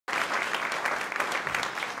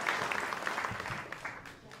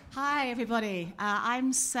Hi, everybody.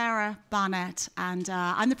 I'm Sarah Barnett, and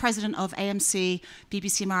I'm the president of AMC,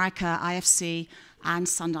 BBC America, IFC, and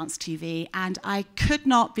Sundance TV. And I could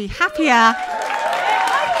not be happier.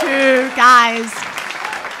 Thank you, guys.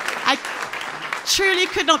 I truly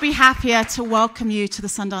could not be happier to welcome you to the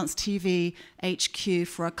Sundance TV HQ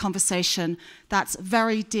for a conversation that's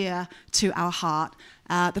very dear to our heart.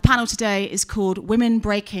 The panel today is called Women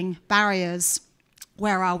Breaking Barriers.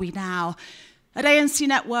 Where are we now? At ANC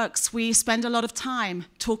Networks, we spend a lot of time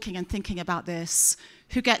talking and thinking about this.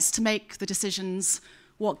 Who gets to make the decisions?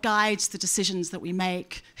 What guides the decisions that we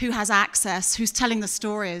make? Who has access? Who's telling the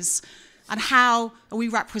stories? And how are we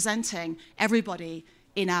representing everybody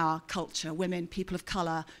in our culture? Women, people of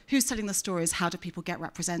color. Who's telling the stories? How do people get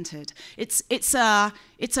represented? It's a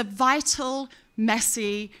vital,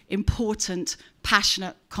 messy, important,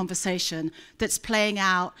 passionate conversation that's playing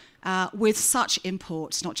out with such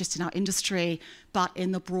import, not just in our industry, but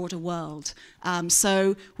in the broader world.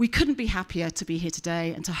 So we couldn't be happier to be here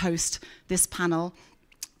today and to host this panel.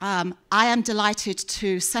 I am delighted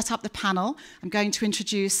to set up the panel. I'm going to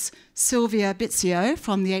introduce Sylvia Bizio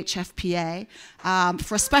from the HFPA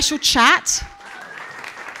for a special chat.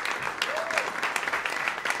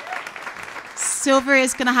 Sylvia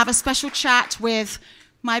is going to have a special chat with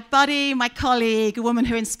my buddy, my colleague, a woman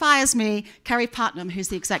who inspires me, Kerry Putnam, who's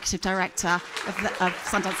the executive director of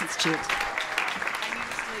Sundance Institute. I need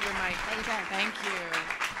to steal your mic. There you go. Thank you.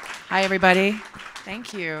 Hi, everybody.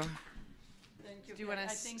 Thank you. Thank you. Do you want to? I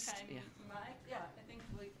think I need the mic. Yeah, I think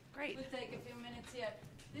we'll take a few minutes here.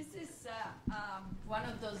 This is one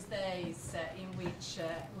of those days in which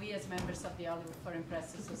we, as members of the Hollywood Foreign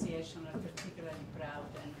Press Association, are particularly proud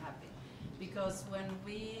and happy, because when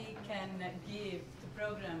we can give to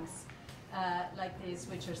programs like this,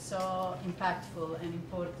 which are so impactful and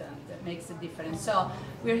important, that makes a difference. So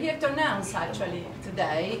we're here to announce, actually,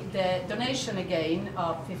 today, the donation again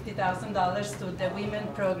of $50,000 to the Women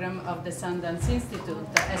Program of the Sundance Institute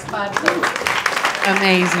as part of...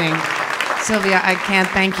 Amazing. Sylvia, I can't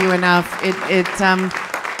thank you enough.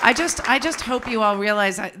 I just hope you all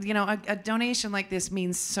realize, you know, a donation like this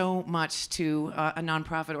means so much to a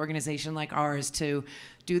nonprofit organization like ours to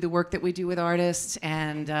do the work that we do with artists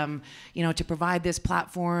and, you know, to provide this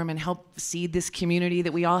platform and help seed this community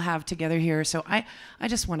that we all have together here. So I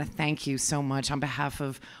just want to thank you so much on behalf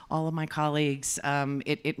of all of my colleagues.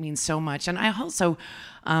 It means so much. And I also,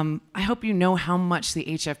 I hope you know how much the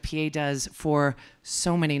HFPA does for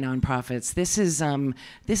so many nonprofits. This is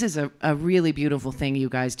a really beautiful thing you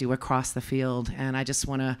guys do across the field. And I just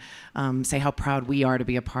want to say how proud we are to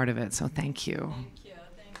be a part of it. So thank you. Thank you.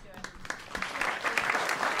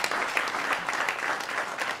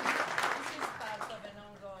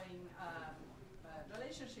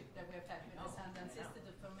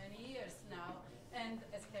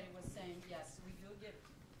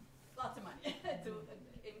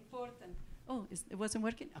 It wasn't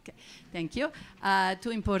working? Okay, thank you.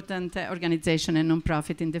 Two important organizations and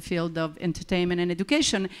non-profit in the field of entertainment and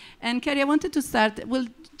education. And Kerry, I wanted to start, we'll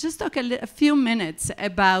just talk a few minutes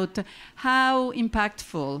about how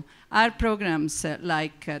impactful are programs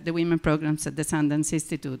like the women programs at the Sundance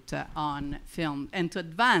Institute on film, and to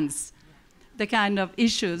advance the kind of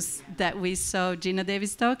issues that we saw Gina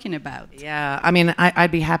Davis talking about. Yeah, I mean,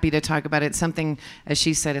 I'd be happy to talk about it. Something, as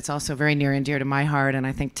she said, it's also very near and dear to my heart, and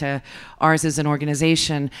I think to ours as an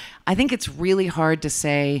organization. I think it's really hard to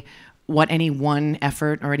say what any one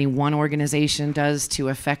effort or any one organization does to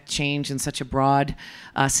affect change in such a broad,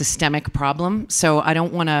 systemic problem. So I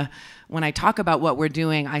don't want to, when I talk about what we're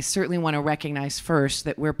doing, I certainly want to recognize first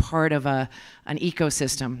that we're part of an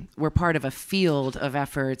ecosystem. We're part of a field of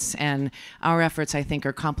efforts, and our efforts, I think,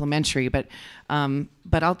 are complementary. But I'll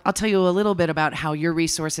tell you a little bit about how your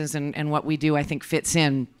resources and what we do, I think, fits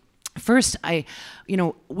in. First,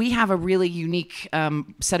 we have a really unique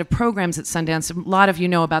set of programs at Sundance. A lot of you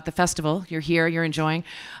know about the festival. You're here, you're enjoying,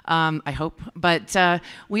 I hope. But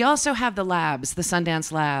we also have the labs, the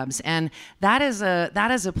Sundance Labs, and that is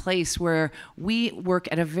a place where we work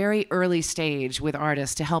at a very early stage with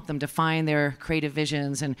artists to help them define their creative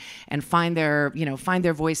visions and find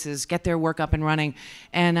their voices, get their work up and running.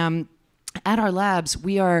 And at our labs,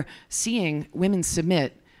 we are seeing women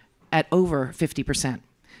submit at over 50%.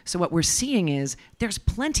 So what we're seeing is there's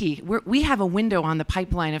plenty. We have a window on the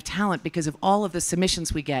pipeline of talent because of all of the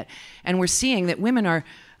submissions we get. And we're seeing that women are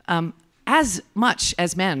as much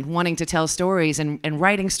as men wanting to tell stories and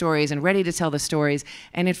writing stories and ready to tell the stories.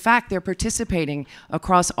 And in fact, they're participating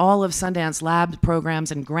across all of Sundance Lab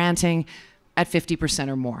programs and granting at 50%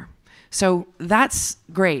 or more. So that's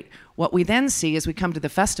great. What we then see as we come to the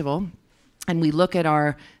festival and we look at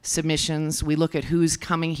our submissions, we look at who's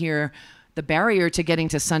coming here. The barrier to getting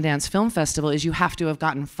to Sundance Film Festival is you have to have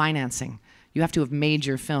gotten financing. You have to have made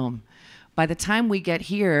your film. By the time we get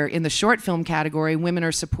here, in the short film category, women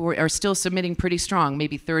are still submitting pretty strong,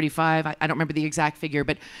 maybe 35, I don't remember the exact figure,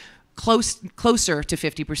 but closer to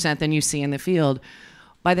 50% than you see in the field.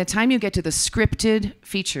 By the time you get to the scripted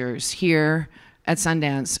features here at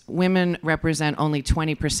Sundance, women represent only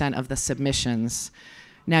 20% of the submissions.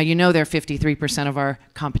 Now, you know they're 53% of our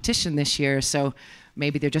competition this year, so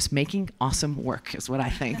maybe they're just making awesome work, is what I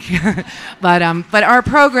think. but our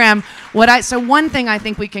program, so one thing I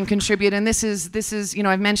think we can contribute, and this is, you know,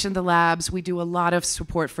 I've mentioned the labs. We do a lot of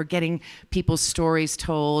support for getting people's stories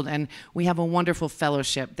told, and we have a wonderful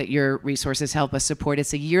fellowship that your resources help us support.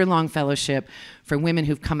 It's a year-long fellowship for women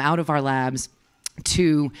who've come out of our labs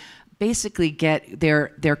to basically get their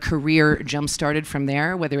career jump-started from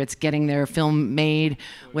there, whether it's getting their film made,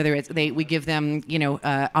 whether it's we give them, you know,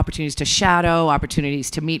 opportunities to shadow, opportunities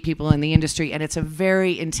to meet people in the industry, and it's a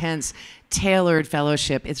very intense, tailored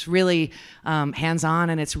fellowship. It's really hands-on,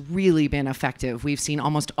 and it's really been effective. We've seen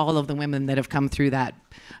almost all of the women that have come through that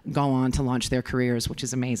go on to launch their careers, which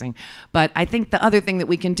is amazing. But I think the other thing that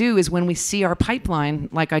we can do is when we see our pipeline,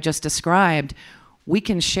 like I just described, we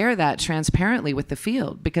can share that transparently with the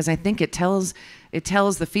field, because I think it tells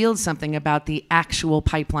the field something about the actual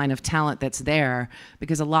pipeline of talent that's there,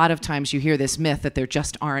 because a lot of times you hear this myth that there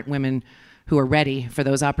just aren't women who are ready for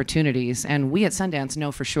those opportunities, and we at Sundance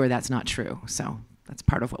know for sure that's not true. So that's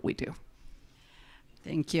part of what we do.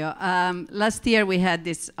 Thank you. Last year we had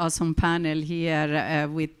this awesome panel here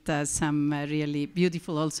with some really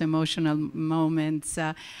beautiful, also emotional moments.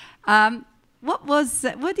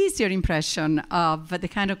 What is your impression of the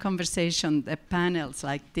kind of conversation that panels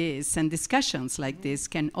like this and discussions like this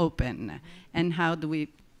can open, and how do we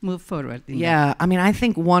move forward? Yeah, I mean, I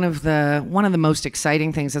think one of the most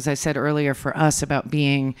exciting things, as I said earlier, for us about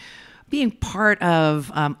being part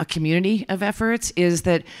of a community of efforts is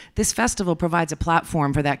that this festival provides a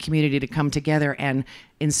platform for that community to come together and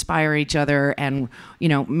inspire each other, and, you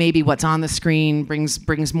know, maybe what's on the screen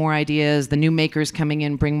brings more ideas. The new makers coming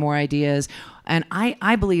in bring more ideas, and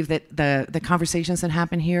I believe that the conversations that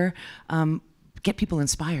happen here get people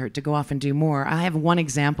inspired to go off and do more. I have one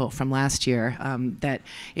example from last year that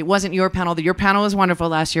it wasn't your panel. Your panel was wonderful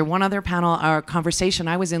last year. One other panel, our conversation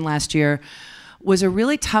I was in last year, was a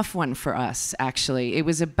really tough one for us, actually. It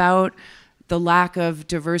was about the lack of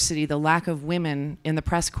diversity, the lack of women in the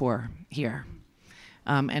press corps here.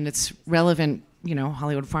 And it's relevant, you know,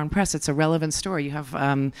 Hollywood Foreign Press, it's a relevant story. You have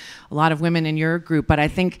a lot of women in your group, but I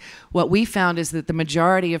think what we found is that the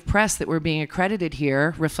majority of press that were being accredited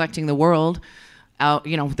here, reflecting the world,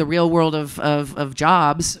 you know, the real world of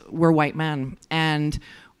jobs, were white men. And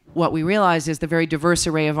what we realized is the very diverse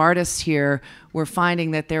array of artists here were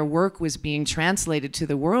finding that their work was being translated to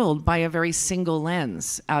the world by a very single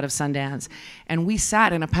lens out of Sundance. And we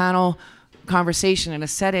sat in a panel conversation in a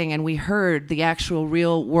setting, and we heard the actual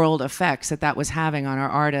real world effects that was having on our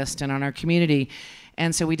artists and on our community.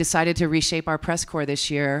 And so we decided to reshape our press corps this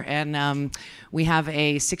year, and we have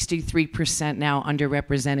a 63% now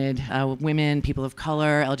underrepresented women, people of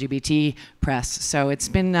color, LGBT press. So it's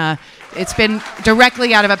been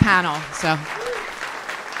directly out of a panel. So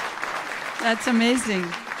that's amazing.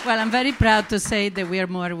 Well, I'm very proud to say that we are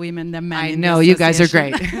more women than men. I know, you guys are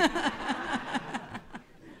great.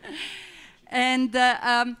 And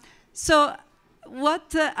so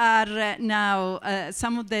what are now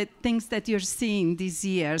some of the things that you're seeing this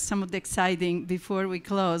year, some of the exciting, before we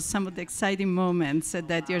close, some of the exciting moments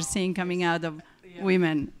that you're seeing coming out of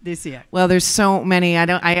women this year? Well, there's so many.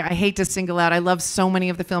 I hate to single out. I love so many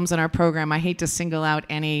of the films in our program. I hate to single out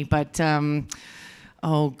any, but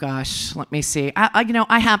oh gosh, let me see. You know,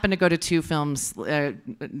 I happened to go to two films.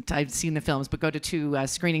 I've seen the films, but go to two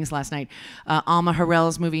screenings last night. Alma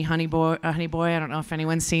Harrell's movie Honey Boy. I don't know if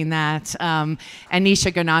anyone's seen that. And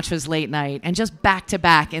Nisha Ganacha's Late Night. And just back to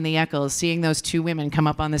back in the Eccles, seeing those two women come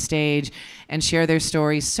up on the stage and share their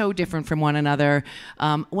stories, so different from one another.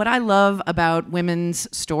 What I love about women's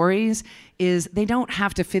stories is they don't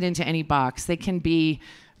have to fit into any box. They can be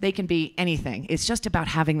anything. It's just about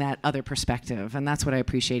having that other perspective, and that's what I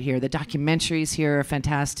appreciate here. The documentaries here are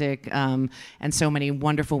fantastic, and so many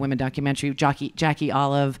wonderful women documentary. Jackie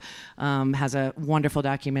Olive has a wonderful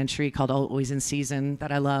documentary called Always in Season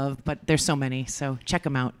that I love, but there's so many, so check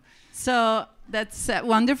them out. So that's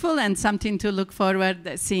wonderful, and something to look forward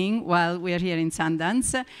to seeing while we're here in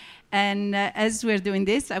Sundance. And as we're doing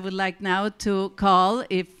this, I would like now to call,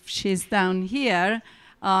 if she's down here,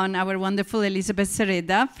 on our wonderful Elizabeth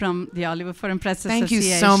Sereda from the Hollywood Foreign Press Association. Thank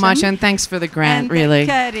you so much, and thanks for the grant, and really.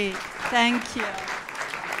 Carrie. Thank you.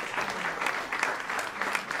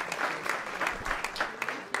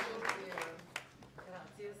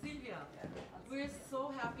 Silvia, we're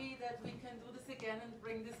so happy that we can do this again and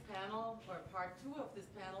bring this panel, or part 2 of this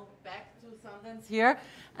panel, back to Sundance here.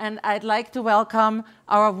 And I'd like to welcome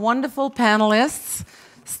our wonderful panelists,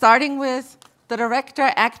 starting with the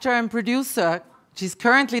director, actor, and producer. She's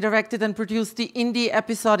currently directed and produced the indie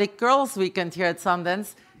episodic Girls Weekend here at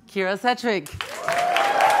Sundance, Kira Sedgwick.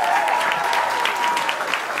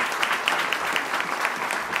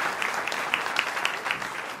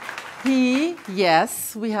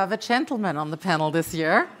 Yes, we have a gentleman on the panel this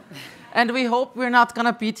year, and we hope we're not going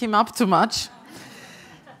to beat him up too much.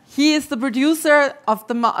 He is the producer of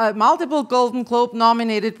the multiple Golden Globe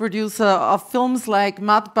nominated producer of films like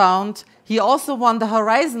Mudbound. He also won the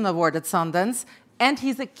Horizon Award at Sundance, and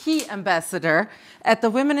he's a key ambassador at the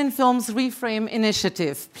Women in Films Reframe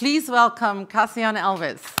Initiative. Please welcome Cassian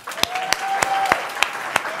Elvis.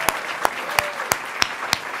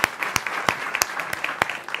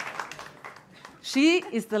 She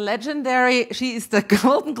is the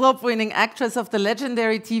Golden Globe winning actress of the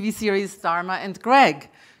legendary TV series Dharma and Greg,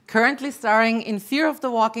 currently starring in Fear of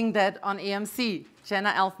the Walking Dead on AMC,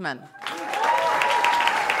 Jenna Elfman.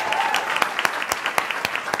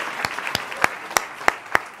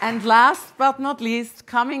 And last but not least,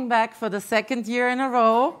 coming back for the 2nd year in a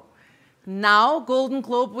row, now Golden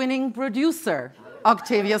Globe winning producer,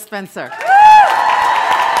 Octavia Spencer.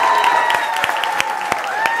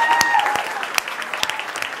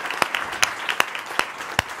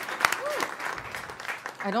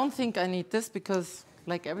 I don't think I need this because,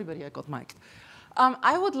 like everybody, I got mic'd.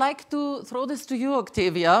 I would like to throw this to you,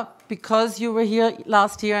 Octavia, because you were here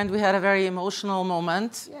last year and we had a very emotional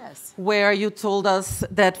moment. Yes. Where you told us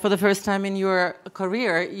that for the first time in your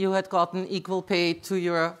career, you had gotten equal pay to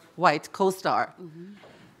your white co-star. Mm-hmm.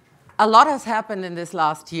 A lot has happened in this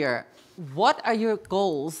last year. What are your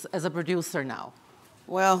goals as a producer now?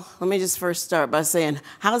 Well, let me just first start by saying,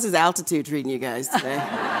 how's this altitude treating you guys today?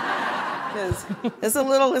 Because it's a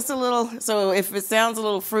little, so if it sounds a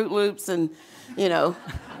little Fruit Loops and, you know,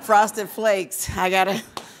 Frosted Flakes, I gotta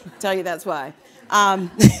tell you that's why.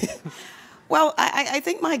 Well, I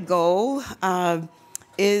think my goal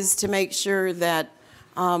is to make sure that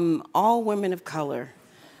all women of color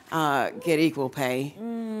get equal pay,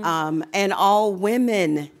 and all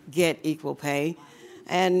women get equal pay.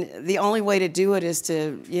 And the only way to do it is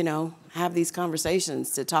to, you know, have these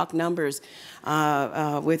conversations, to talk numbers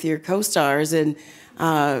with your co-stars. And,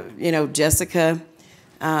 you know, Jessica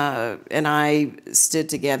and I stood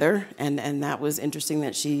together, and that was interesting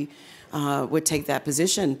that she would take that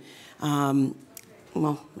position.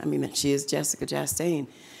 Well, I mean, that she is Jessica Chastain.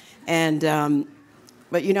 And,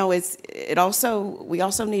 but, you know, we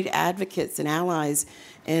also need advocates and allies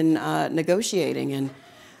in negotiating. And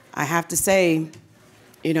I have to say,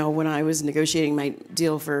 you know, when I was negotiating my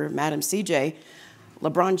deal for Madam CJ,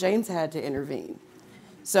 LeBron James had to intervene.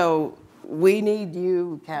 So we need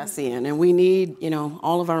you, Cassian, and we need, you know,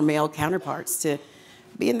 all of our male counterparts to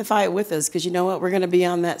be in the fight with us, because you know what? We're going to be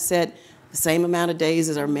on that set the same amount of days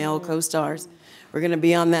as our male co-stars. We're going to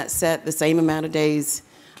be on that set the same amount of days.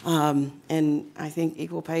 And I think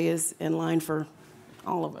equal pay is in line for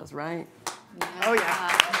all of us, right? Yeah. Oh,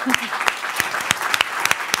 yeah.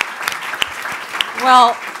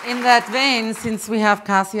 Well, in that vein, since we have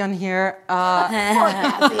Cassian here,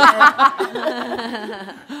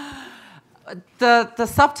 the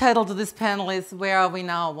subtitle to this panel is "Where Are We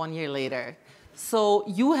Now 1 year later?" So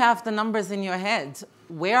you have the numbers in your head.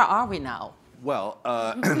 Where are we now? Well,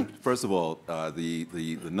 first of all,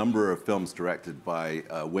 the number of films directed by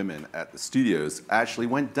women at the studios actually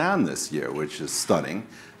went down this year, which is stunning.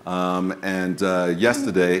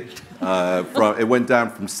 Yesterday, it went down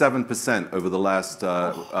from 7% over the last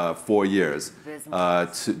 4 years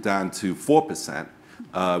down to 4%,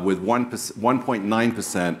 with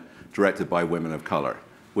 1.9% directed by women of color,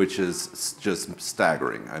 which is just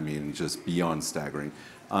staggering. I mean, just beyond staggering.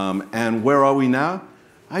 And where are we now?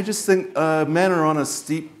 I just think men are on a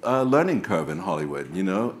steep learning curve in Hollywood, you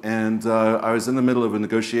know. And I was in the middle of a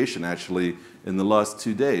negotiation, actually, in the last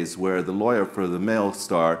 2 days, where the lawyer for the male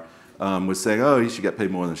star was saying, oh, he should get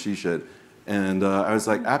paid more than she should. And I was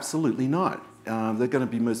like, absolutely not. They're going to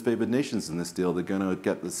be most favored nations in this deal. They're going to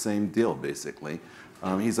get the same deal, basically.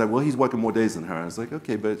 He's like, well, he's working more days than her. I was like,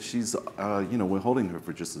 okay, but she's, you know, we're holding her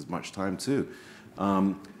for just as much time, too.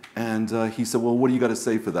 He said, well, what do you got to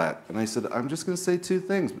say for that? And I said, I'm just going to say 2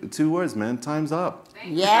 things. 2 words, man. Time's up.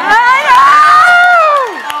 Yeah.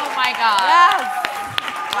 Oh, my God. Yes.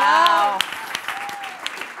 Wow.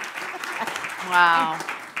 Wow.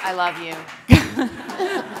 I love you.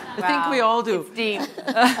 I think we all do. It's deep.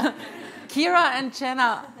 Kira and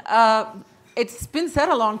Jenna, it's been said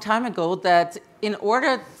a long time ago that in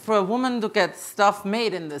order for a woman to get stuff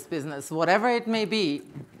made in this business, whatever it may be,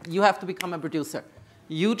 you have to become a producer.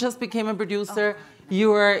 You just became a producer.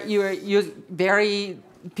 You're very,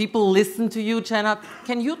 people listen to you, Jenna.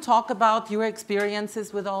 Can you talk about your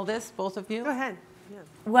experiences with all this, both of you? Go ahead.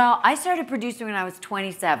 Well, I started producing when I was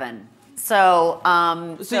 27. So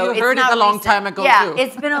you heard it a long time ago, yeah, too.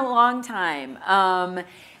 It's been a long time.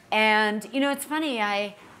 And, you know, it's funny,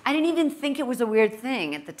 I didn't even think it was a weird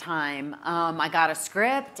thing at the time. I got a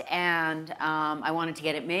script, and I wanted to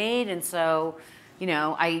get it made, and so, you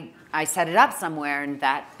know, I set it up somewhere, and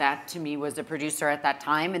that to me was a producer at that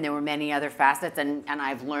time, and there were many other facets, and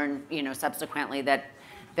I've learned, you know, subsequently that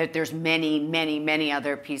there's many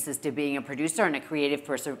other pieces to being a producer, and a creative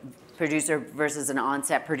producer versus an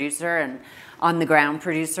on-set producer and on-the-ground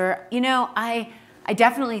producer. You know, I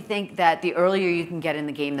definitely think that the earlier you can get in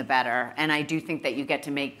the game, the better. And I do think that you get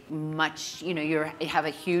to make much, you know, you have a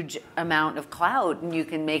huge amount of clout, and you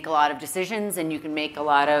can make a lot of decisions, and you can make a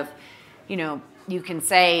lot of, you know, you can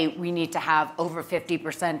say we need to have over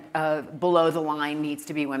 50% of below the line needs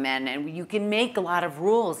to be women, and you can make a lot of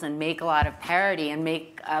rules and make a lot of parity and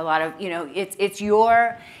make a lot of, you know, it's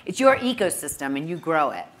your ecosystem, and you grow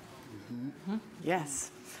it. Mm-hmm.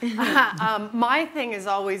 Yes. My thing has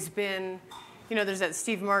always been, you know, there's that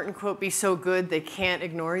Steve Martin quote, "Be so good they can't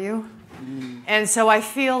ignore you." And so I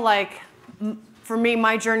feel like, for me,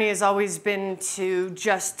 my journey has always been to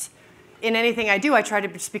just, in anything I do, I try to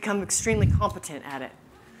just become extremely competent at it.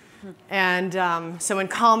 And so in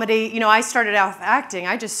comedy, you know, I started out acting.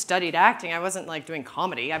 I just studied acting. I wasn't like doing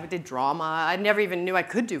comedy. I did drama. I never even knew I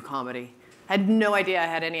could do comedy. I had no idea I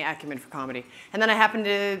had any acumen for comedy. And then I happened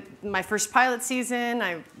to, my first pilot season,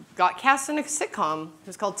 I got cast in a sitcom. It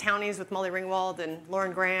was called Townies with Molly Ringwald and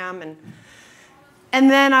Lauren Graham.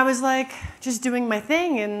 And then I was like, just doing my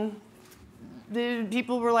thing, and the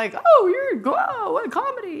people were like, "Oh, what a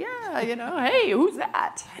comedy, yeah, you know, hey, who's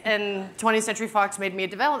that?" And 20th Century Fox made me a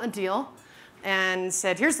development deal and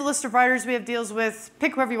said, "Here's the list of writers we have deals with.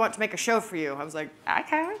 Pick whoever you want to make a show for you." I was like,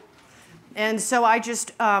 "Okay." And so I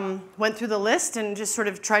just went through the list and just sort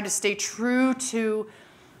of tried to stay true to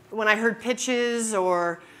when I heard pitches,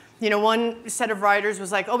 or, you know, one set of writers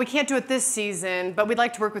was like, "Oh, we can't do it this season, but we'd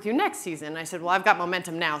like to work with you next season." I said, "Well, I've got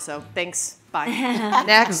momentum now, so thanks, bye."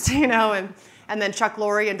 Next, you know, and then Chuck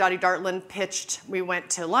Lorre and Dottie Dartland pitched, we went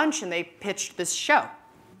to lunch, and they pitched this show,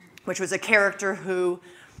 which was a character who,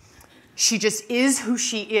 she just is who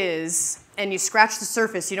she is, and you scratch the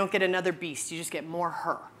surface, you don't get another beast, you just get more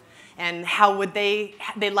her. And how would they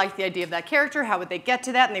liked the idea of that character, how would they get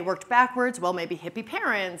to that? And they worked backwards, well, maybe hippie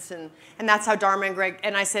parents, and that's how Dharma and Greg,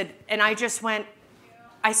 and I said, and I just went,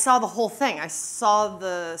 I saw the whole thing. I saw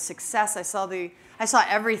the success, I saw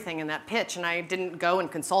everything in that pitch, and I didn't go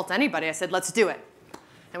and consult anybody. I said, "Let's do it."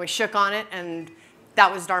 And we shook on it, and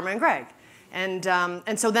that was Dharma and Greg. And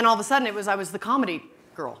so then all of a sudden I was the comedy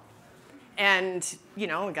girl. And, you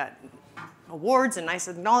know, we got awards and nice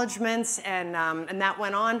acknowledgments, and that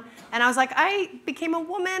went on. And I was like, I became a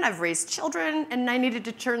woman, I've raised children, and I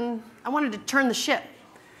wanted to turn the ship.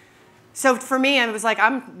 So for me, I was like,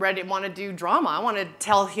 I'm ready, I want to do drama. I want to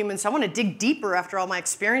tell humans, I want to dig deeper after all my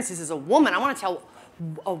experiences as a woman. I want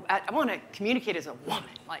to communicate as a woman,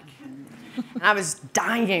 like. And I was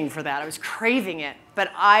dying for that. I was craving it.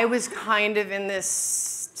 But I was kind of in this,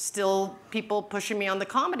 still people pushing me on the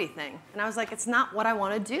comedy thing. And I was like, it's not what I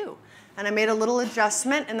want to do. And I made a little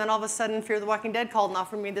adjustment, and then all of a sudden Fear the Walking Dead called and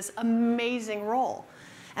offered me this amazing role.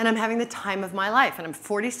 And I'm having the time of my life. And I'm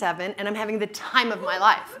 47, and I'm having the time of my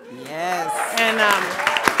life. Yes. And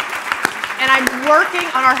I'm working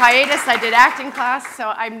on our hiatus. I did acting class, so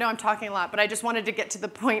I know I'm talking a lot, but I just wanted to get to the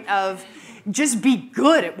point of just be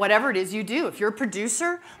good at whatever it is you do. If you're a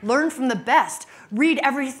producer, learn from the best. Read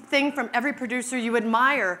everything from every producer you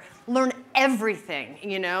admire. Learn everything,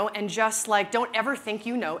 you know, and just like, don't ever think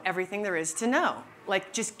you know everything there is to know.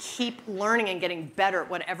 Like, just keep learning and getting better at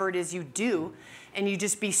whatever it is you do, and you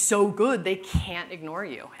just be so good they can't ignore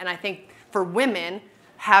you. And I think for women,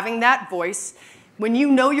 having that voice, when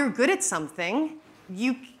you know you're good at something,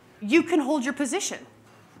 you can hold your position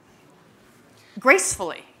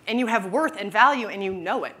gracefully, and you have worth and value, and you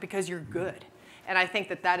know it because you're good. And I think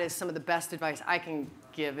that is some of the best advice I can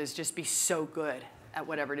give, is just be so good at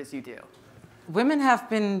whatever it is you do. Women have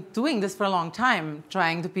been doing this for a long time,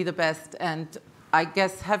 trying to be the best, and I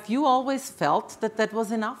guess, have you always felt that that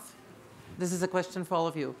was enough? This is a question for all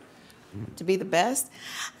of you. To be the best?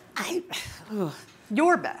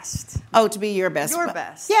 Your best. Oh, to be your best. Your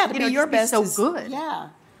best. Yeah, to You be know, your just be best so is good. Yeah.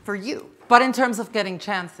 for you. But in terms of getting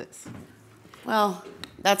chances? Well,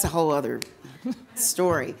 that's a whole other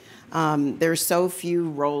story. There's so few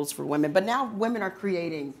roles for women, but now women are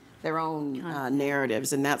creating their own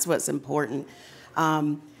narratives, and that's what's important.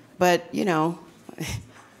 But, you know,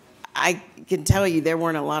 I can tell you there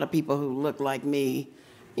weren't a lot of people who looked like me,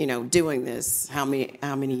 you know, doing this how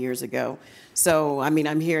many years ago. So, I mean,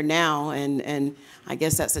 I'm here now, and I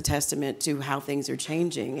guess that's a testament to how things are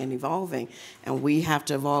changing and evolving, and we have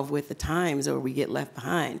to evolve with the times or we get left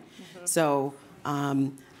behind. Mm-hmm. So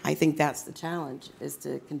I think that's the challenge, is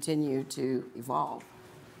to continue to evolve.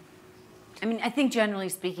 I mean, I think generally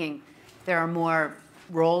speaking, there are more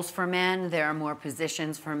roles for men, there are more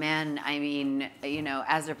positions for men. I mean, you know,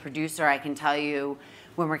 as a producer, I can tell you,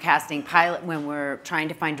 when we're casting when we're trying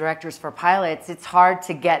to find directors for pilots, it's hard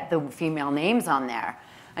to get the female names on there,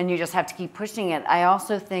 and you just have to keep pushing it. I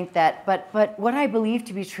also think that, but what I believe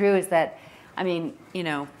to be true is that, I mean, you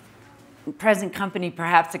know, present company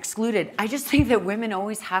perhaps excluded, I just think that women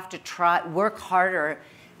always have to work harder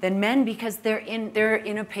than men because they're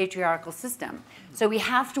in a patriarchal system. So we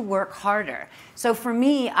have to work harder. So for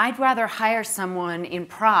me, I'd rather hire someone in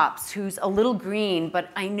props who's a little green, but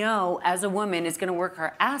I know as a woman is gonna work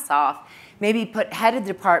her ass off, maybe put head of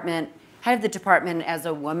the department as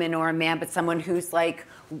a woman or a man, but someone who's like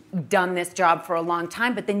done this job for a long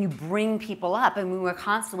time, but then you bring people up. I mean, we're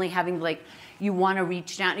constantly having like, you want to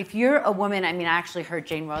reach down. If you're a woman, I mean, I actually heard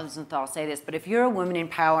Jane Rosenthal say this, but if you're a woman in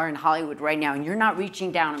power in Hollywood right now and you're not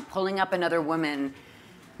reaching down and pulling up another woman,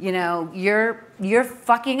 you know, you're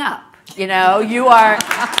fucking up. You know, you are.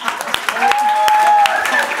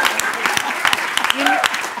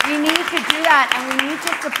 We need to do that, and we need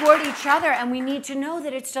to support each other, and we need to know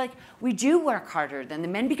that it's like we do work harder than the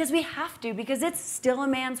men because we have to, because it's still a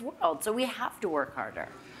man's world, so we have to work harder.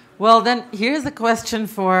 Well, then here's a question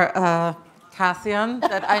for Cassian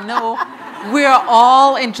that I know we're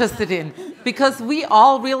all interested in, because we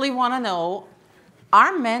all really want to know,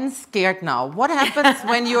 are men scared now? What happens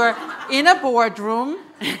when you're in a boardroom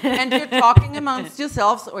and you're talking amongst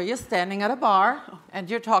yourselves, or you're standing at a bar and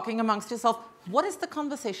you're talking amongst yourself? What is the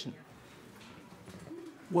conversation?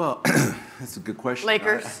 Well, that's a good question.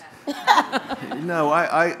 Lakers. No,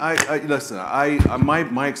 listen.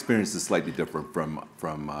 My experience is slightly different from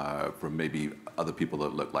maybe other people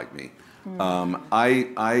that look like me.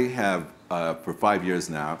 I have for 5 years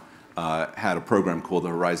now had a program called the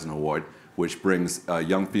Horizon Award, which brings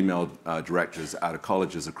young female directors out of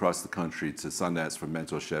colleges across the country to Sundance for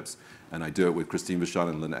mentorships, and I do it with Christine Vachon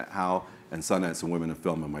and Lynette Howe, and Sundance and Women in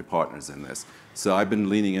Film are my partners in this. So I've been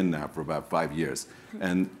leaning in now for about 5 years,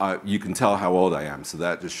 and you can tell how old I am, so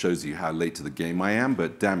that just shows you how late to the game I am,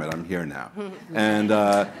 but damn it, I'm here now. And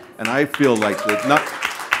I feel like that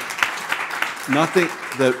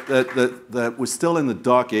we're still in the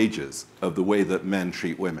dark ages of the way that men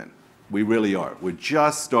treat women. We really are. We're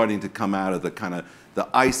just starting to come out of the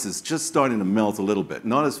ice is just starting to melt a little bit.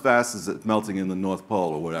 Not as fast as it's melting in the North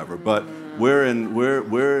Pole or whatever, but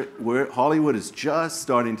Hollywood is just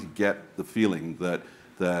starting to get the feeling that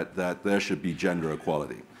there should be gender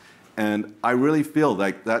equality. And I really feel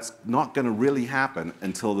like that's not going to really happen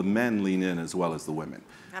until the men lean in as well as the women.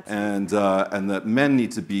 Absolutely. And that men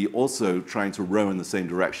need to be also trying to row in the same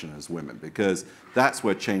direction as women, because that's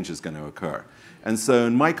where change is going to occur. And so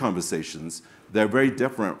in my conversations, they're very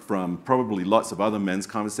different from probably lots of other men's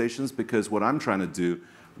conversations, because what I'm trying to do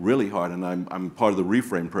really hard, and I'm part of the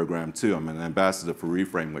Reframe program too. I'm an ambassador for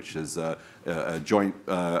Reframe, which is a joint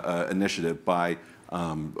initiative by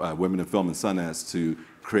Women in Film and Sundance to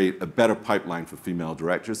create a better pipeline for female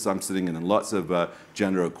directors. So I'm sitting in lots of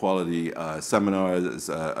gender equality seminars,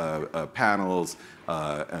 panels,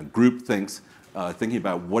 and group thinks, thinking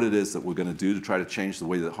about what it is that we're going to do to try to change the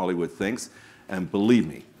way that Hollywood thinks. And believe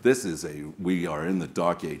me, we are in the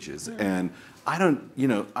dark ages. And I don't,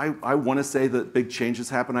 I want to say that big changes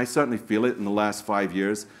happen. I certainly feel it in the last 5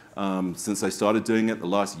 years. Since I started doing it, the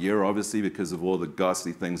last year, obviously, because of all the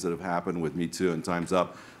ghastly things that have happened with Me Too and Time's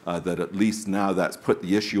Up, that at least now that's put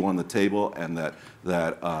the issue on the table, and that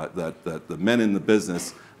the men in the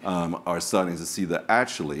business are starting to see that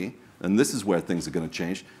actually, and this is where things are going to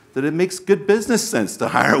change, that it makes good business sense to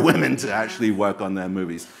hire women to actually work on their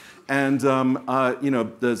movies. And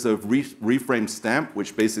there's a reframe stamp,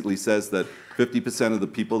 which basically says that 50% of the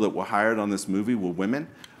people that were hired on this movie were women.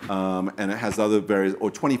 And it has other various, or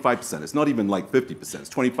 25%. It's not even like 50%, it's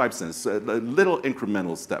 25%. It's a little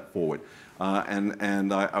incremental step forward.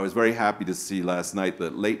 And I was very happy to see last night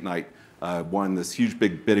that Late Night won this huge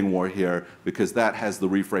big bidding war here, because that has the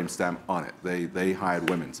reframe stamp on it. They hired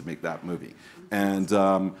women to make that movie. And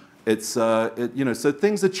It's you know, so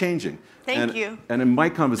things are changing. Thank you. And in my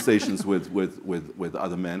conversations with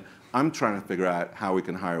other men, I'm trying to figure out how we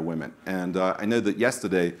can hire women. And I know that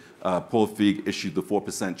yesterday, Paul Feig issued the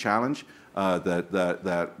 4% challenge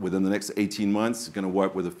that within the next 18 months is going to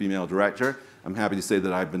work with a female director. I'm happy to say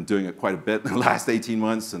that I've been doing it quite a bit in the last 18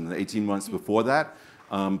 months and the 18 months before that.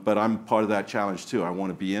 But I'm part of that challenge too. I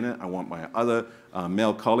want to be in it. I want my other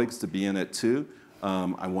male colleagues to be in it too.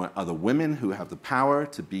 I want other women who have the power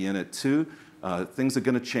to be in it too. Things are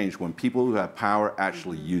going to change when people who have power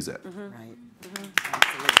actually use it. Right.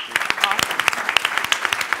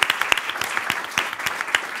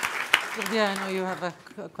 Yeah, I know you have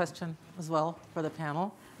a question as well for the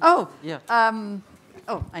panel. Oh, Yeah.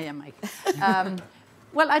 Oh, I am Mike.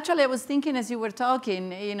 Well, actually, I was thinking as you were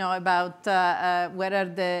talking, you know, about where are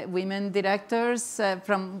the women directors.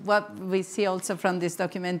 From what we see also from this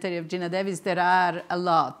documentary of Gina Davis, there are a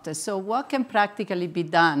lot. So what can practically be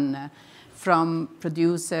done from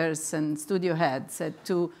producers and studio heads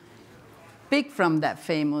to pick from that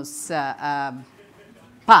famous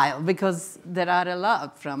pile? Because there are a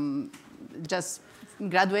lot from just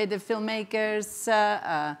graduated filmmakers,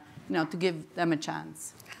 you know, to give them a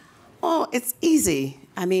chance. Well, it's easy.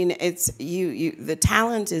 I mean, it's the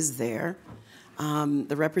talent is there,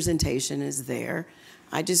 the representation is there.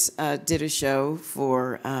 I just did a show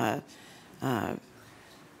for, oh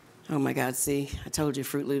my God, see, I told you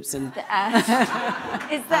Fruit Loops and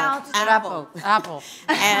Is that Apple.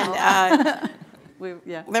 and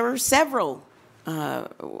Yeah. there were several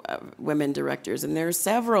women directors, and there are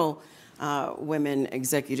several women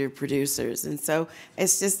executive producers, and so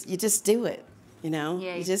it's just you just do it. You know,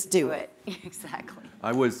 Yeah, you just do it. Exactly.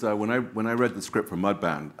 I was when I read the script for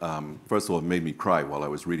Mudbound. First of all, it made me cry while I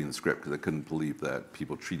was reading the script because I couldn't believe that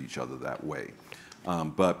people treat each other that way.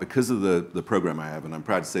 But because of the program I have, and I'm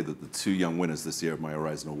proud to say that the two young winners this year of my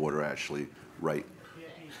Horizon Award are actually right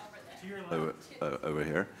over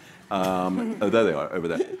here. Oh, there they are, over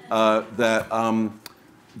there.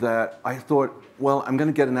 That I thought, well, I'm going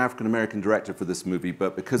to get an African American director for this movie,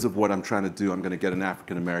 but because of what I'm trying to do, I'm going to get an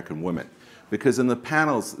African American woman. Because in the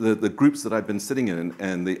panels, the groups that I've been sitting in,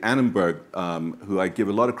 and the Annenberg, who I give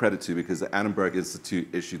a lot of credit to because the Annenberg Institute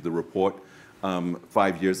issued the report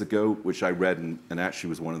 5 years ago, which I read and actually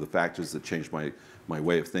was one of the factors that changed my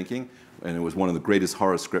way of thinking. And it was one of the greatest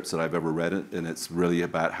horror scripts that I've ever read, and it's really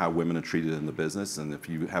about how women are treated in the business. And if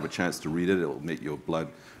you have a chance to read it, it will make your blood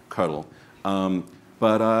curdle.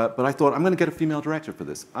 But I thought, I'm going to get a female director for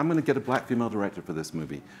this. I'm going to get a black female director for this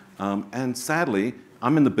movie. And sadly,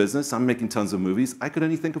 I'm in the business. I'm making tons of movies. I could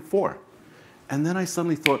only think of 4. And then I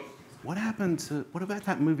suddenly thought, what about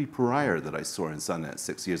that movie Pariah that I saw in Sundance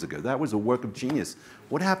 6 years ago? That was a work of genius.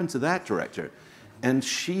 What happened to that director? And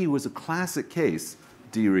she was a classic case,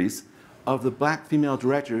 Dee Reese, of the black female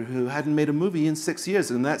director who hadn't made a movie in 6 years.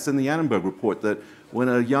 And that's in the Annenberg report, that when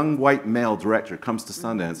a young white male director comes to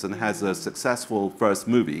Sundance and has a successful first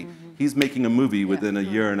movie, he's making a movie within a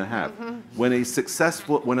year and a half. When a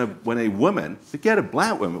woman, forget a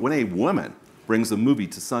black woman, when a woman brings a movie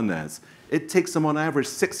to Sundance, it takes them on average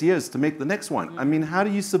 6 years to make the next one. I mean, how do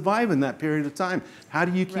you survive in that period of time? How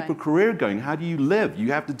do you keep a career going? How do you live?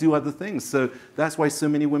 You have to do other things. So that's why so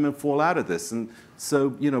many women fall out of this. And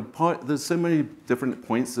so, you know, there's so many different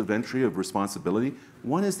points of entry of responsibility.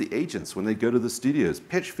 One is the agents when they go to the studios,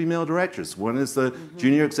 pitch female directors. One is the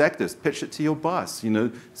junior executives, pitch it to your boss. You know,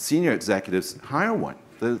 senior executives, hire one.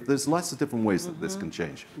 There's lots of different ways that this can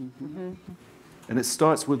change. And it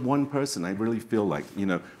starts with one person, I really feel like. You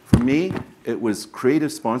know, for me, it was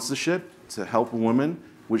creative sponsorship to help a woman,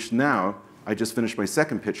 which now, I just finished my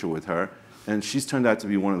second picture with her, and she's turned out to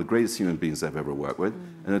be one of the greatest human beings I've ever worked with,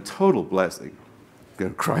 and a total blessing. I'm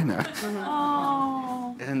gonna cry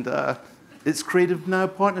now. And it's creative now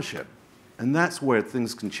partnership. And that's where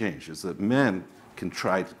things can change, is that men can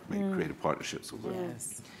try to make creative partnerships with women.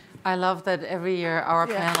 Yes. I love that every year our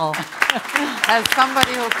panel has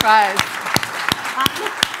somebody who cries.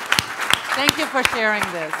 Thank you for sharing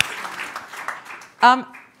this.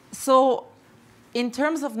 So in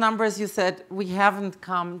terms of numbers, you said we haven't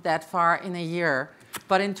come that far in a year.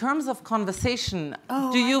 But in terms of conversation,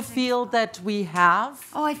 do you feel that we have?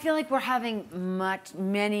 Oh, I feel like we're having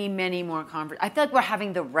many more conversations. I feel like we're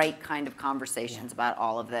having the right kind of conversations about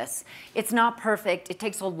all of this. It's not perfect. It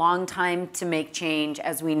takes a long time to make change,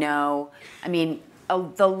 as we know. I mean,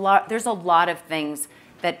 there's a lot of things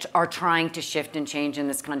that are trying to shift and change in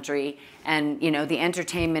this country. And, you know, the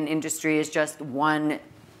entertainment industry is just one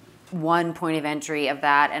point of entry of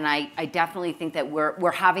that, and I definitely think that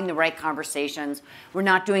we're having the right conversations. We're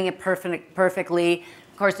not doing it perfectly.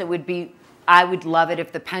 Of course, it would be I would love it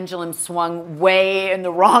if the pendulum swung way in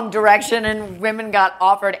the wrong direction and women got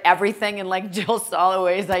offered everything, and like Jill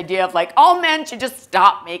Soloway's idea of like all men should just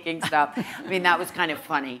stop making stuff. I mean, that was kind of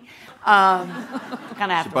funny. Kind of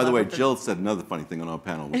have to By the way, love it. Jill said another funny thing on our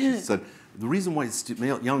panel, which she said, the reason why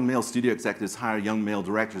young male studio executives hire young male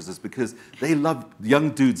directors is because they love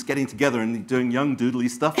young dudes getting together and doing young doodly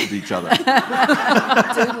stuff with each other.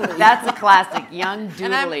 That's a classic, young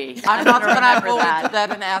doodly. I'm not going to remember go that. into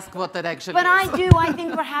that and ask what that actually But is. I do. I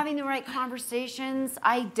think we're having the right conversations.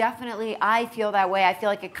 I feel that way. I feel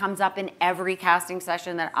like it comes up in every casting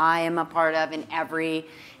session that I am a part of, in every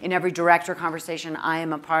director conversation I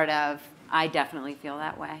am a part of. I definitely feel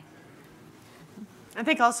that way. I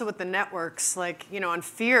think also with the networks, like, you know, on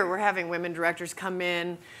Fear, we're having women directors come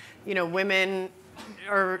in. You know, women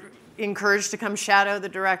are encouraged to come shadow the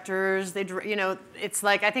directors. You know, it's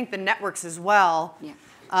like, I think the networks as well. Yeah.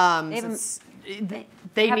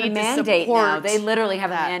 They have need a mandate to support now. They literally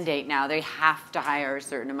have that. a mandate now. They have to hire a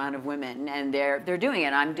certain amount of women, and they're doing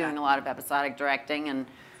it. I'm doing a lot of episodic directing, and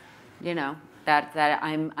you know that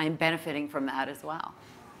I'm benefiting from that as well.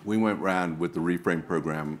 We went around with the Reframe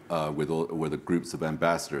program with the groups of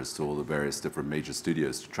ambassadors to all the various different major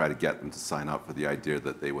studios to try to get them to sign up for the idea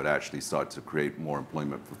that they would actually start to create more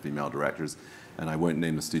employment for female directors. And I won't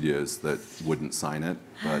name the studios that wouldn't sign it,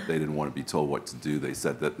 but they didn't want to be told what to do. They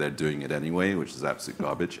said that they're doing it anyway, which is absolute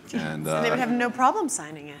garbage. And So they would have no problem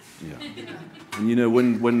signing it. yeah. And you know,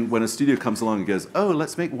 when a studio comes along and goes, oh,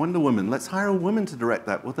 let's make Wonder Woman, let's hire a woman to direct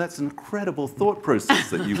that. Well, that's an incredible thought process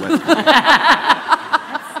that you went through.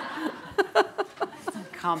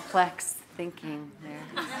 Complex thinking there.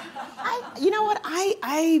 You know what?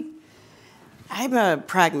 I'm a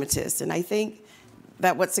pragmatist, and I think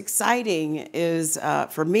that what's exciting is,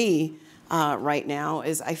 for me right now,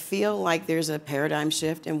 is I feel like there's a paradigm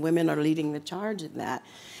shift, and women are leading the charge in that.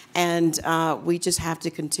 And we just have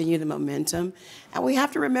to continue the momentum. And we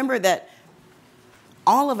have to remember that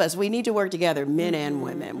all of us, we need to work together, men and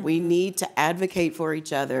women. We need to advocate for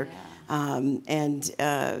each other. I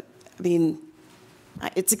mean,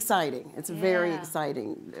 it's exciting. It's very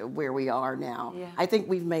exciting where we are now. Yeah. I think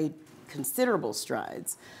we've made considerable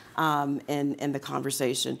strides in the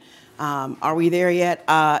conversation. Are we there yet?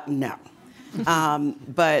 No.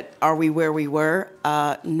 But are we where we were?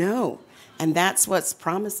 No. And that's what's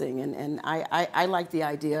promising. And I like the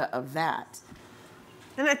idea of that.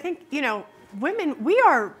 And I think, you know, women,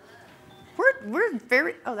 we're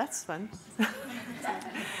very, oh, that's fun.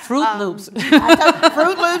 Fruit Loops.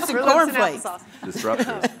 Fruit Loops and cornflakes.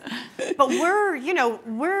 Disruptors. But we're, you know,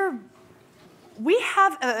 we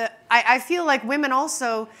have, I feel like women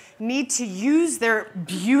also need to use their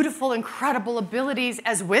beautiful, incredible abilities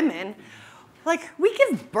as women. Like, we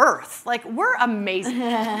give birth. Like, we're amazing.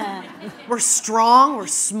 We're strong, we're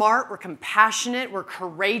smart, we're compassionate, we're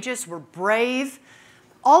courageous, we're brave.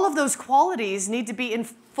 All of those qualities need to be in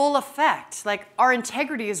full effect. Like, our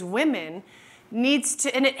integrity as women needs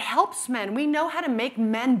to, and it helps men. We know how to make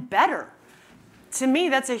men better. To me,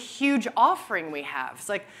 that's a huge offering we have. It's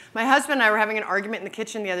like, my husband and I were having an argument in the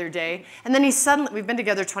kitchen the other day, and then we've been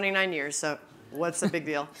together 29 years, so what's the big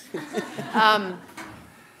deal?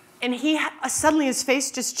 And suddenly his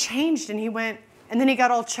face just changed, and he went, and then he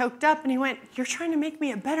got all choked up, and he went, "You're trying to make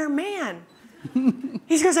me a better man."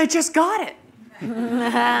 He goes, "I just got it."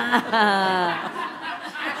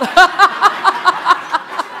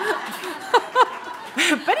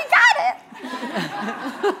 But he got it.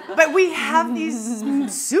 But we have these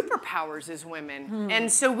superpowers as women,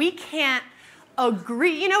 and so we can't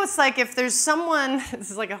agree. You know, it's like if there's someone,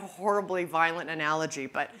 this is like a horribly violent analogy,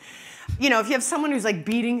 but you know, if you have someone who's like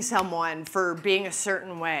beating someone for being a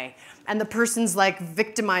certain way, and the person's like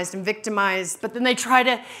victimized, but then they try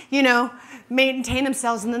to, you know, maintain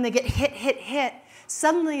themselves, and then they get hit,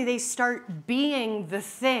 suddenly they start being the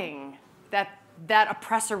thing that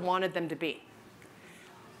oppressor wanted them to be.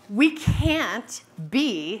 We can't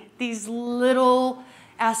be these little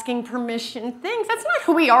asking permission things. That's not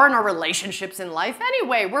who we are in our relationships in life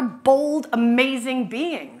anyway. We're bold, amazing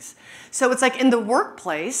beings. So it's like in the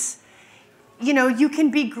workplace, you know, you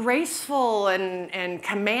can be graceful and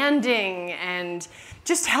commanding and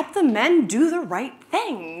just help the men do the right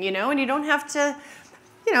thing, you know, and you don't have to,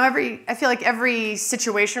 you know, I feel like every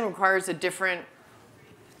situation requires a different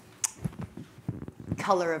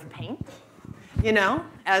color of paint, you know,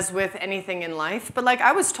 as with anything in life. But like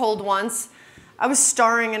I was told once, I was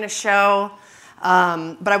starring in a show,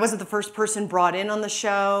 but I wasn't the first person brought in on the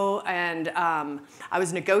show, and I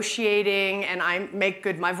was negotiating, and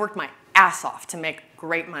I've worked my ass off to make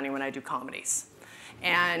great money when I do comedies.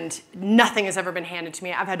 and nothing has ever been handed to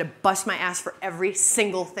me. I've had to bust my ass for every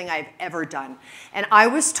single thing I've ever done. And I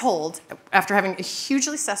was told, after having a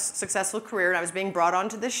hugely successful career, and I was being brought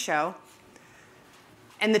onto this show,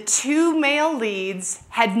 and the 2 male leads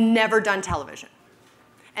had never done television.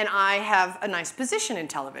 And I have a nice position in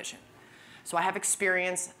television. So I have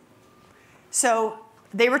experience. So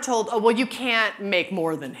they were told, oh, well, you can't make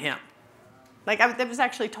more than him. Like, I was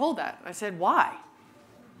actually told that. I said, why?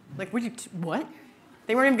 Like, what?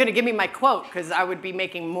 They weren't even going to give me my quote because I would be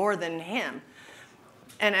making more than him.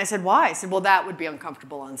 And I said, why? I said, well, that would be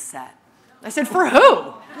uncomfortable on set. I said, for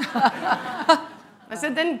who? I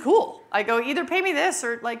said, then cool. I go, either pay me this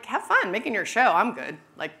or, like, have fun making your show. I'm good.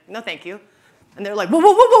 Like, no, thank you. And they're like, whoa,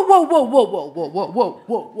 whoa, whoa, whoa, whoa, whoa, whoa, whoa, whoa, whoa,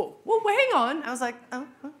 whoa, whoa, whoa, hang on. I was like, oh,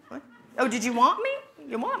 what? Oh, did you want me?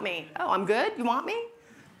 You want me? Oh, I'm good. You want me?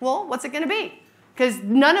 Well, what's it going to be? Because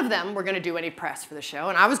none of them were going to do any press for the show,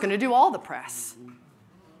 and I was going to do all the press.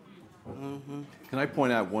 Can I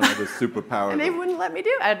point out one other superpower? And they wouldn't let me do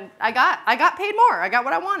it. And I got paid more. I got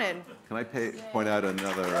what I wanted. Can I point out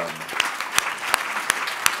another? I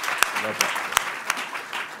love that.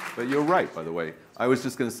 But you're right, by the way. I was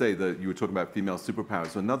just going to say that you were talking about female superpowers.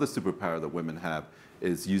 So another superpower that women have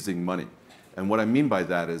is using money. And what I mean by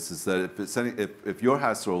that is that if your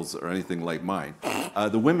households are anything like mine,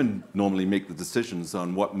 the women normally make the decisions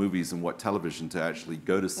on what movies and what television to actually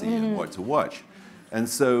go to see and what to watch. And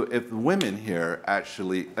so if the women here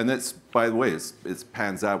actually, and that's, by the way, it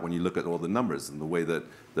pans out when you look at all the numbers and the way that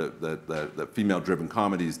the female-driven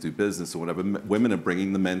comedies do business or whatever, women are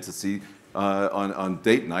bringing the men to see on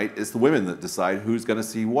date night. It's the women that decide who's going to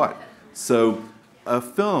see what. So a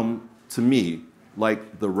film, to me,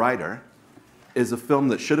 like The Writer, is a film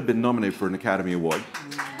that should have been nominated for an Academy Award.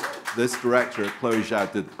 This director, Chloe Zhao,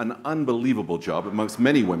 did an unbelievable job amongst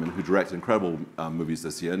many women who directed incredible movies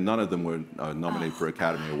this year. None of them were nominated for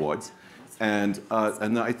Academy Awards. And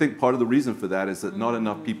I think part of the reason for that is that not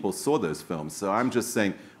enough people saw those films. So I'm just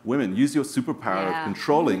saying, women, use your superpower of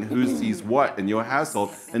controlling who sees what in your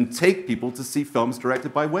household and take people to see films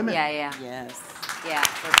directed by women. Yeah, yeah. Yes. Yeah,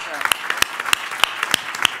 for sure.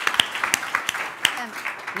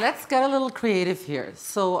 Let's get a little creative here.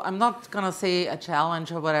 So I'm not going to say a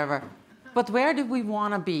challenge or whatever, but where do we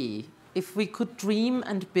want to be? If we could dream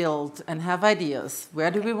and build and have ideas, where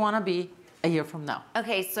do we want to be a year from now?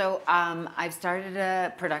 Okay, so I've started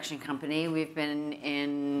a production company. We've been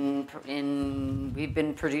we've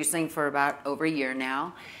been producing for about over a year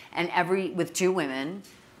now, and with 2 women.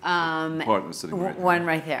 Partner sitting right there. One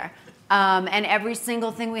right there. And every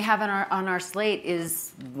single thing we have on our slate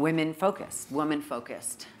is woman-focused,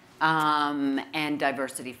 woman-focused, and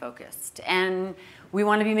diversity-focused. And we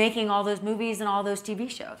want to be making all those movies and all those TV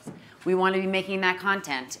shows. We want to be making that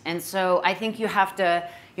content. And so I think you have to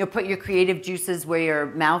put your creative juices where your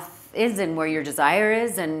mouth is and where your desire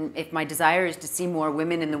is. And if my desire is to see more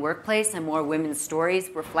women in the workplace and more women's stories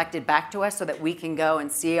reflected back to us so that we can go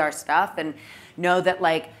and see our stuff and know that,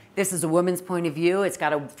 like, this is a woman's point of view. It's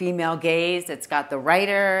got a female gaze. It's got the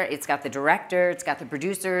writer. It's got the director. It's got the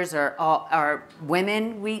producers. Are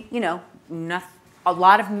women. A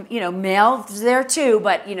lot of males there too.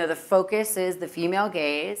 But the focus is the female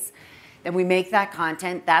gaze. Then we make that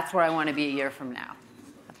content. That's where I want to be a year from now.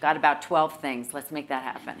 I've got about 12 things. Let's make that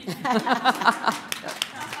happen.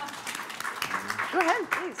 Go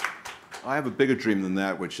ahead, please. I have a bigger dream than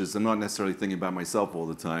that, which is I'm not necessarily thinking about myself all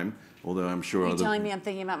the time, although I'm sure Are you other... telling me I'm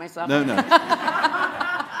thinking about myself? No, no.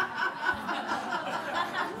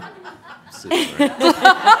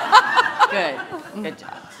 Good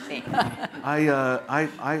job. Thanks.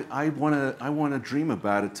 I want to dream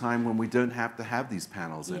about a time when we don't have to have these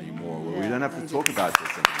panels anymore, where we don't have to talk about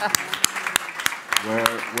this anymore.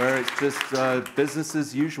 Where it's just business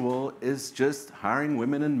as usual is just hiring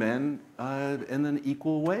women and men in an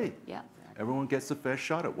equal way. Yeah. Everyone gets a fair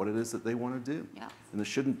shot at what it is that they want to do. Yeah. And there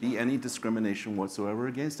shouldn't be any discrimination whatsoever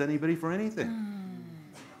against anybody for anything.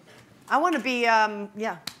 I want to be,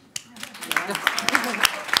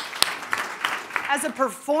 As a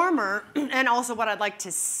performer, and also what I'd like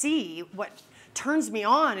to see, what turns me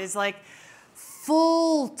on is like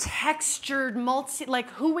full textured, like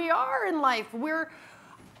who we are in life. We're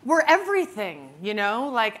everything,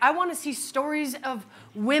 Like I want to see stories of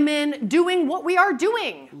women doing what we are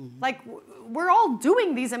doing. Like we're all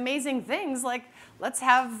doing these amazing things. Like let's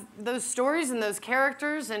have those stories and those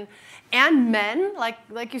characters and men.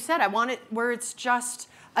 Like you said, I want it where it's just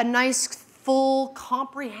a nice, full,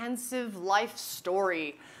 comprehensive life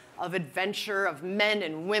story of adventure of men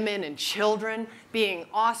and women and children being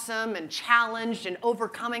awesome and challenged and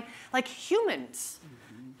overcoming like humans.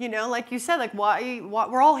 You know, like you said, like why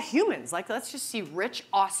we're all humans. Like, let's just see rich,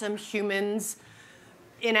 awesome humans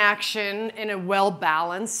in action in a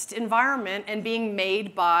well-balanced environment and being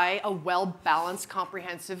made by a well-balanced,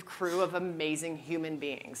 comprehensive crew of amazing human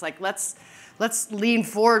beings. Like, let's lean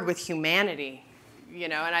forward with humanity, you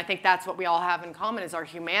know, and I think that's what we all have in common is our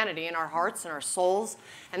humanity and our hearts and our souls,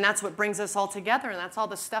 and that's what brings us all together, and that's all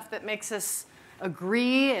the stuff that makes us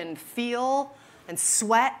agree and feel and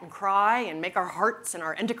sweat and cry and make our hearts and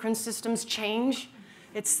our endocrine systems change.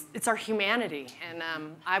 It's our humanity, and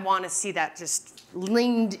I want to see that just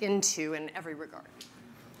leaned into in every regard.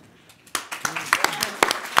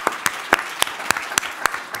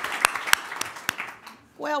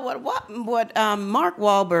 Well, what Mark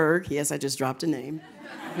Wahlberg, yes, I just dropped a name,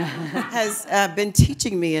 has been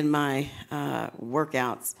teaching me in my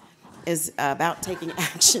workouts is about taking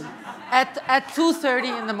action. At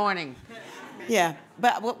 2:30 in the morning. Yeah,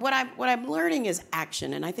 but what I'm learning is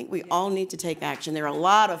action, and I think we all need to take action. There are a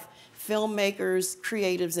lot of filmmakers,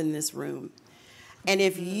 creatives in this room. And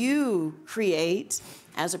if you create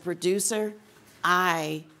as a producer,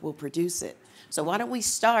 I will produce it. So why don't we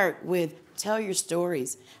start with tell your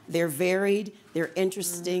stories. They're varied, they're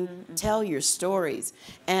interesting, tell your stories.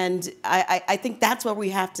 And I think that's where we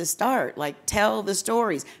have to start, like tell the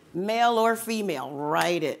stories, male or female,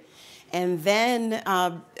 write it. And then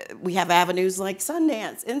we have avenues like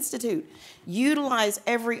Sundance Institute. Utilize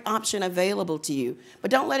every option available to you.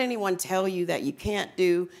 But don't let anyone tell you that you can't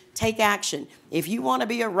do. Take action. If you want to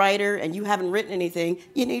be a writer and you haven't written anything,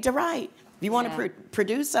 you need to write. If you want to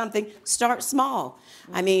produce something, start small.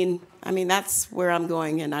 I mean, that's where I'm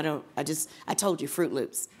going, and I told you, Fruit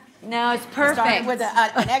Loops. No, it's perfect. Started with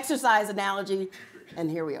an exercise analogy,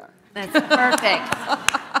 and here we are. That's perfect.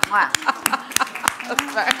 Wow.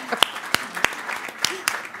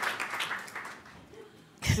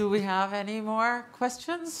 Do we have any more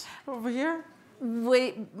questions over here?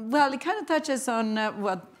 Well, it kind of touches on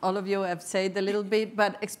what all of you have said a little bit,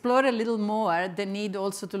 but explore a little more the need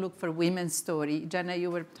also to look for women's story. Jenna, you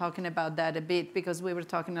were talking about that a bit because we were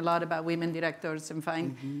talking a lot about women directors and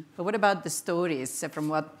fine. But what about the stories? From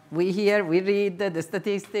what we hear, we read, the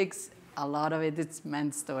statistics, a lot of it is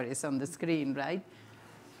men's stories on the screen, right?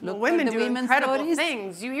 Well, women do incredible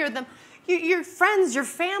things. You hear them, your friends, your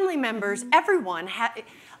family members, everyone.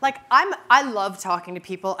 Like, I love talking to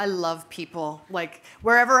people. I love people. Like,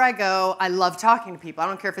 wherever I go, I love talking to people. I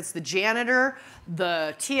don't care if it's the janitor,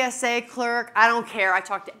 the TSA clerk. I don't care. I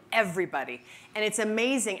talk to everybody. And it's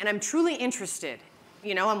amazing. And I'm truly interested.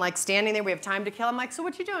 You know, I'm like standing there. We have time to kill. I'm like, so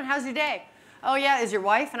what you doing? How's your day? Oh, yeah, is your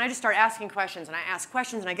wife? And I just start asking questions. And I ask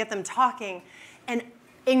questions, and I get them talking. And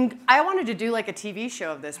I wanted to do like a TV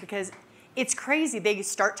show of this because it's crazy. They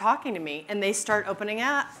start talking to me, and they start opening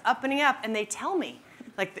up, and they tell me.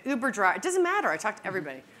 Like the Uber driver, it doesn't matter. I talk to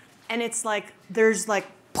everybody. And it's like, there's like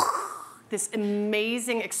this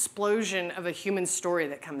amazing explosion of a human story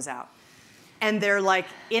that comes out. And they're like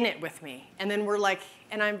in it with me. And then we're like,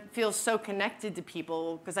 and I feel so connected to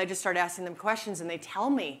people because I just start asking them questions and they tell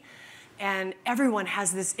me. And everyone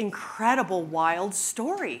has this incredible, wild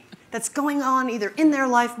story that's going on either in their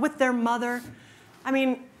life, with their mother. I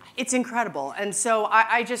mean, it's incredible. And so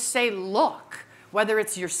I just say, look. Whether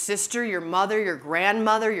it's your sister, your mother, your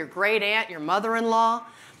grandmother, your great aunt, your mother-in-law.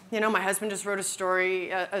 You know, my husband just wrote a story,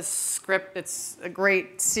 a script. It's a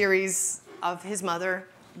great series of his mother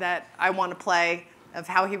that I want to play, of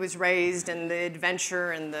how he was raised and the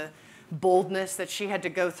adventure and the boldness that she had to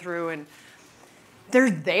go through. And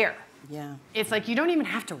they're there. Yeah. It's like you don't even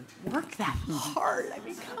have to work that hard. I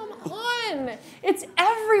mean, come on. It's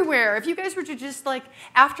everywhere. If you guys were to just like,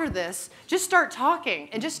 after this, just start talking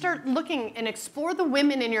and just start looking and explore the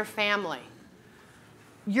women in your family,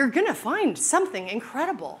 you're going to find something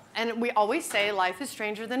incredible. And we always say life is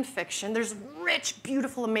stranger than fiction. There's rich,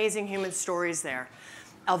 beautiful, amazing human stories there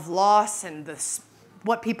of loss and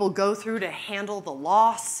what people go through to handle the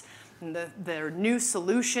loss. And their new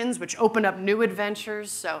solutions, which open up new adventures.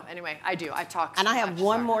 So anyway, I talk. And I have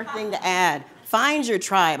one more thing to add. Find your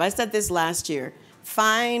tribe. I said this last year.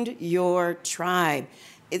 Find your tribe.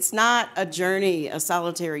 It's not a journey, a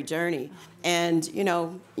solitary journey. And, you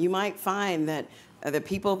know, you might find that the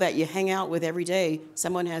people that you hang out with every day,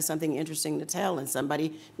 someone has something interesting to tell, and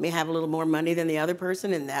somebody may have a little more money than the other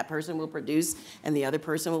person, and that person will produce, and the other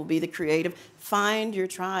person will be the creative. Find your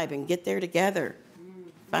tribe and get there together.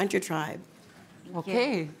 Find your tribe.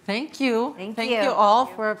 Okay, thank you. Thank you. You all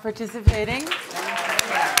for participating.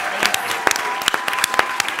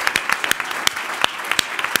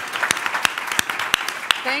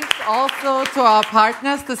 Thanks also to our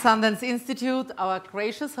partners, the Sundance Institute, our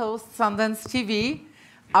gracious host, Sundance TV.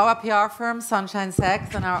 our PR firm, Sunshine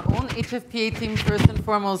Sachs, and our own HFPA team, first and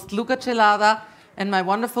foremost, Luca Celada, and my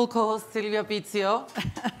wonderful co-host, Silvia Bizio.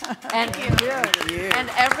 And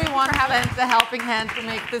everyone lends a helping hand to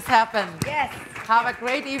make this happen. Yes. Have a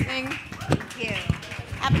great evening. Thank you.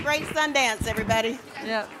 Have a great Sundance, everybody.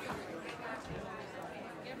 Yeah.